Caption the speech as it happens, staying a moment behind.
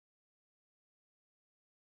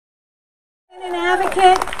An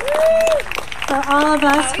advocate for all of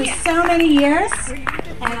us for so many years,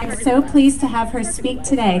 and I'm so pleased to have her speak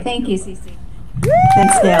today. Thank you, Ceci.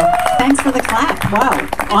 Thanks, Gail. Thanks for the clap. Wow,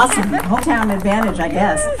 awesome. Hometown advantage, I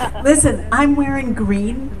guess. Listen, I'm wearing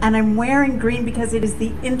green, and I'm wearing green because it is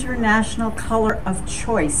the international color of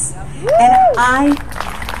choice. And I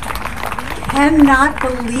cannot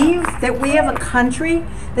believe that we have a country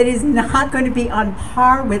that is not going to be on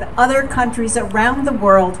par with other countries around the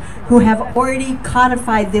world who have already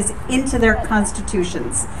codified this into their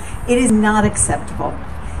constitutions. It is not acceptable.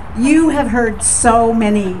 You have heard so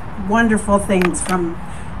many wonderful things from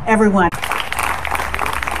everyone.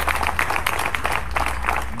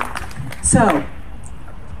 So,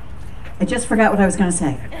 I just forgot what I was going to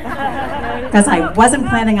say, because I wasn't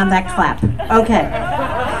planning on that clap. Okay.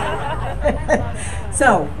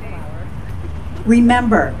 So,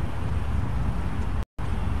 remember,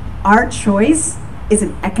 our choice is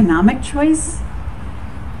an economic choice,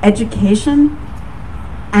 education,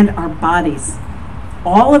 and our bodies.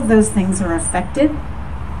 All of those things are affected.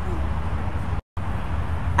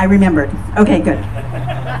 I remembered. Okay, good.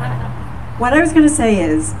 What I was going to say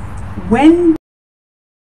is, when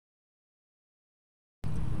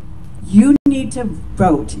you need to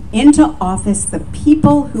vote into office the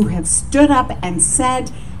people who have stood up and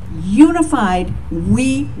said, unified,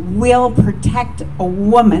 we will protect a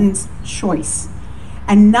woman's choice.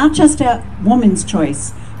 And not just a woman's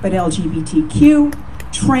choice, but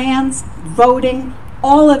LGBTQ, trans, voting,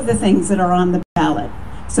 all of the things that are on the ballot.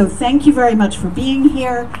 So thank you very much for being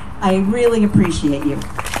here. I really appreciate you.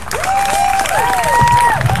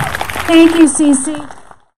 Thank you, Ceci.